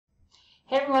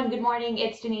Hey everyone, good morning.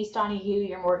 It's Denise Donahue,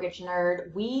 your mortgage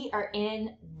nerd. We are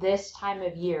in this time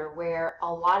of year where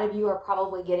a lot of you are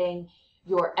probably getting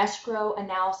your escrow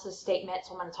analysis statement.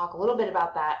 So I'm going to talk a little bit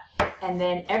about that. And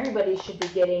then everybody should be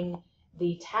getting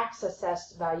the tax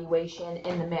assessed valuation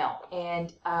in the mail.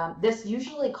 And this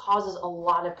usually causes a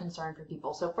lot of concern for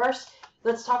people. So first,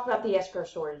 let's talk about the escrow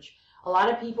storage. A lot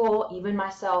of people, even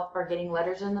myself, are getting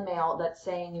letters in the mail that's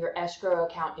saying your escrow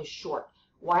account is short.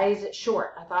 Why is it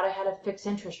short? I thought I had a fixed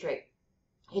interest rate.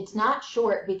 It's not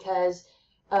short because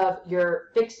of your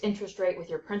fixed interest rate with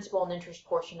your principal and interest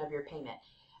portion of your payment.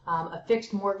 A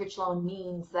fixed mortgage loan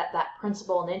means that that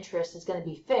principal and interest is going to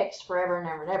be fixed forever and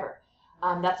ever and ever.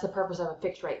 That's the purpose of a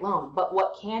fixed rate loan. But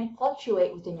what can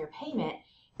fluctuate within your payment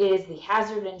is the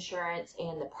hazard insurance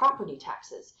and the property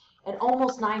taxes. And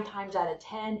almost 9 times out of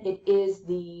 10, it is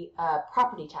the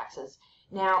property taxes.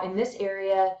 Now, in this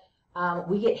area,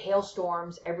 we get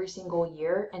hailstorms every single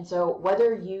year, and so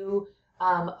whether you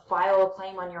file a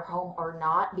claim on your home or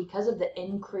not, because of the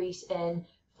increase in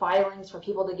filings for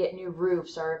people to get new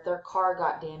roofs or if their car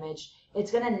got damaged,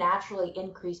 it's going to naturally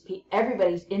increase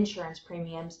everybody's insurance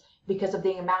premiums because of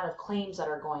the amount of claims that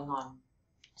are going on.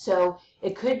 So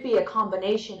it could be a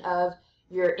combination of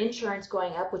your insurance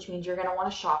going up, which means you're going to want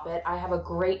to shop it. I have a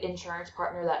great insurance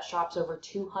partner that shops over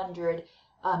 200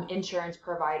 insurance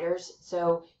providers,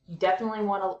 so you definitely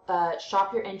want to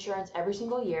shop your insurance every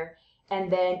single year.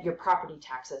 And then your property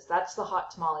taxes, that's the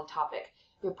hot tamale topic.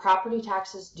 Your property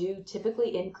taxes do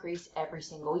typically increase every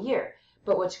single year,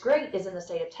 but what's great is in the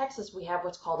state of Texas we have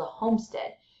what's called a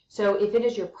homestead. So if it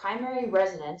is your primary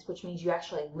residence, which means you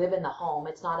actually live in the home,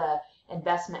 it's not a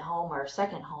investment home or a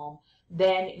second home,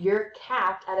 then you're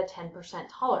capped at a 10%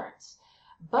 tolerance.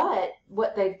 But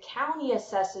what the county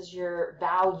assesses your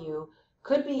value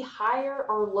could be higher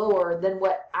or lower than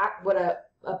what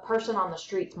a person on the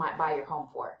streets might buy your home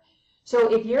for.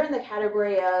 So if you're in the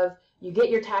category of you get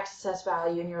your tax assessed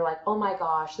value and you're like, oh my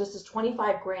gosh, this is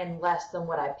 25 grand less than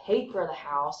what I paid for the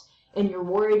house, and you're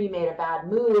worried you made a bad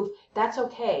move, that's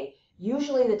okay.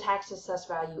 Usually the tax assessed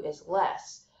value is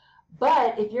less.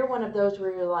 But if you're one of those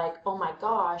where you're like, oh my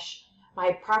gosh,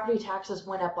 my property taxes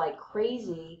went up like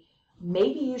crazy,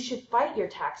 maybe you should fight your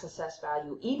tax assessed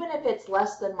value. Even if it's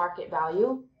less than market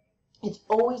value, it's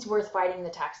always worth fighting the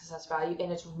tax assessed value,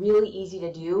 and it's really easy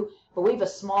to do, but we have a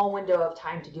small window of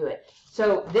time to do it.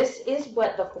 So this is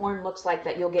what the form looks like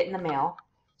that you'll get in the mail.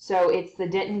 So it's the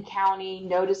Denton County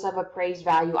Notice of Appraised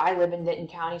Value. I live in Denton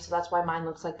County, so that's why mine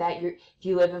looks like that. If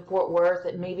you live in Fort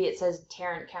Worth, maybe it says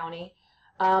Tarrant County.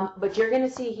 But you're going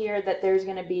to see here that there's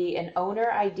going to be an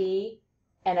owner ID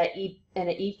and an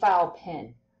e-file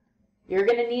PIN. You're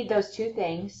going to need those two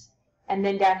things. And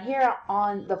then down here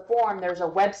on the form, there's a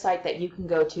website that you can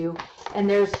go to, and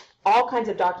there's all kinds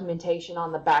of documentation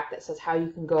on the back that says how you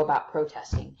can go about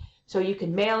protesting. So you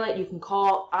can mail it, you can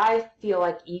call. I feel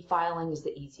like e-filing is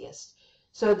the easiest.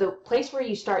 So the place where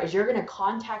you start is you're going to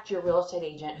contact your real estate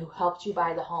agent who helped you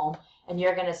buy the home, and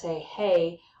you're going to say,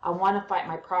 hey, I want to fight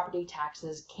my property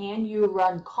taxes. Can you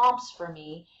run comps for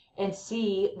me and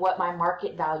see what my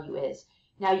market value is?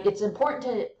 Now, it's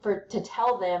important to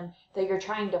tell them that you're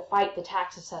trying to fight the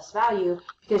tax assessed value,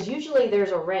 because usually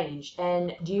there's a range.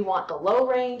 And do you want the low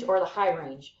range or the high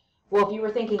range? Well, if you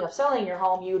were thinking of selling your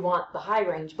home, you would want the high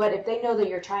range. But if they know that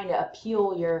you're trying to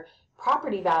appeal your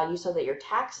property value so that your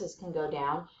taxes can go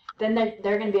down, then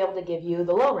they're going to be able to give you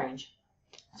the low range.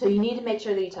 So you need to make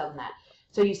sure that you tell them that.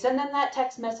 So you send them that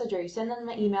text message or you send them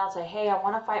an email and say, hey, I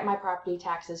want to fight my property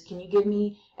taxes. Can you give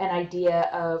me an idea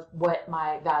of what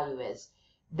my value is?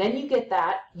 Then you get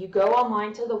that, you go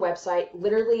online to the website,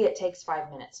 literally it takes 5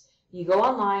 minutes. You go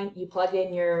online, you plug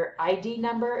in your ID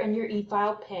number and your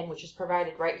e-file PIN, which is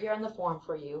provided right here on the form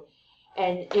for you,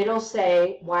 and it'll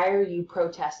say, why are you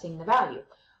protesting the value?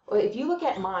 Well, if you look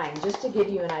at mine, just to give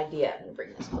you an idea, I'm going to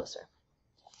bring this closer.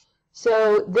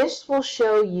 So this will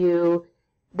show you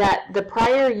that the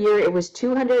prior year it was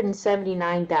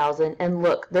 $279,000, and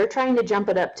look, they're trying to jump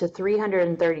it up to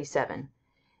 $337,000.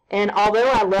 And although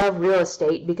I love real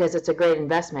estate because it's a great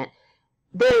investment,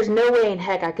 there's no way in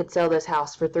heck I could sell this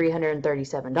house for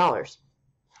 $337.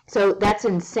 So that's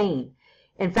insane.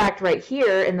 In fact, right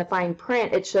here in the fine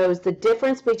print, it shows the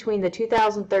difference between the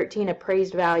 2013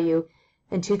 appraised value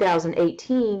and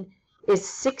 2018 is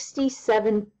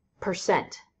 67%.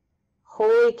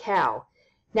 Holy cow.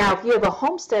 Now, if you have a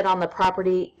homestead on the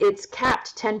property, it's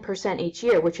capped 10% each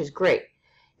year, which is great.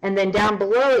 And then down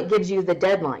below, it gives you the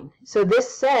deadline. So this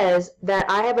says that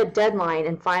I have a deadline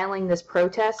in filing this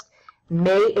protest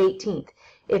May 18th.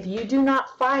 If you do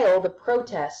not file the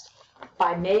protest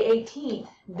by May 18th,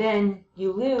 then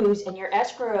you lose, and your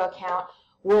escrow account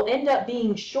will end up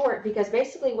being short, because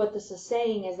basically what this is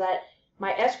saying is that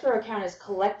my escrow account is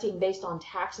collecting based on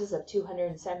taxes of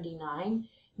 $279,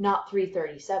 not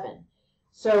 $337.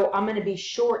 So I'm going to be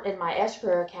short in my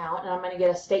escrow account, and I'm going to get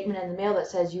a statement in the mail that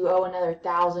says you owe another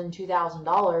 $1,000,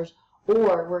 $2,000,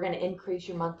 or we're going to increase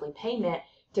your monthly payment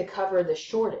to cover the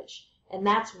shortage. And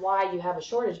that's why you have a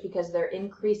shortage, because they're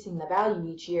increasing the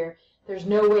value each year. There's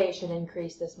no way it should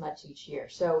increase this much each year.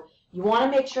 So you want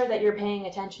to make sure that you're paying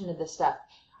attention to this stuff.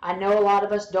 I know a lot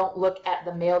of us don't look at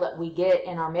the mail that we get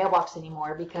in our mailbox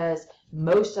anymore, because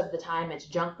most of the time it's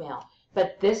junk mail.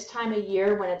 But this time of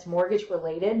year, when it's mortgage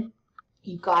related,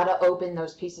 you got to open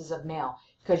those pieces of mail,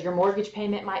 because your mortgage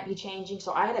payment might be changing.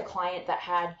 So I had a client that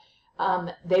had,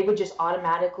 they would just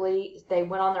automatically, they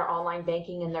went on their online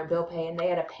banking and their bill pay, and they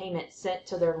had a payment sent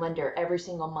to their lender every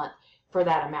single month for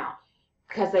that amount,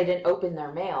 because they didn't open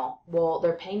their mail. Well,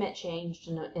 their payment changed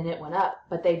and it went up,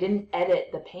 but they didn't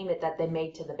edit the payment that they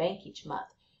made to the bank each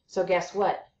month. So guess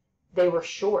what? They were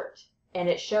short, and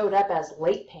it showed up as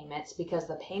late payments because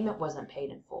the payment wasn't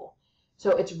paid in full.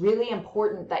 So it's really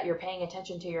important that you're paying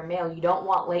attention to your mail. You don't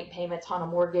want late payments on a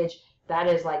mortgage. That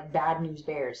is like bad news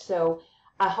bears. So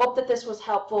I hope that this was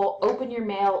helpful. Open your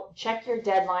mail, check your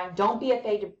deadline. Don't be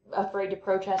afraid to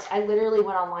protest. I literally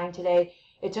went online today.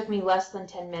 It took me less than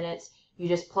 10 minutes. You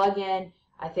just plug in,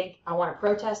 I think I want to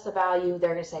protest the value.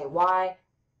 They're going to say why.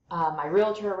 My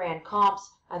realtor ran comps.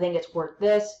 I think it's worth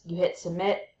this. You hit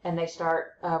submit, and they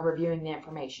start reviewing the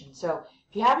information. So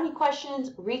if you have any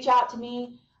questions, reach out to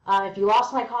me. If you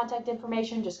lost my contact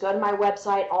information, just go to my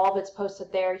website. All of it's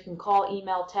posted there. You can call,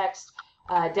 email, text,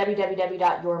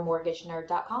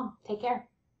 www.yourmortgagenerd.com. Take care.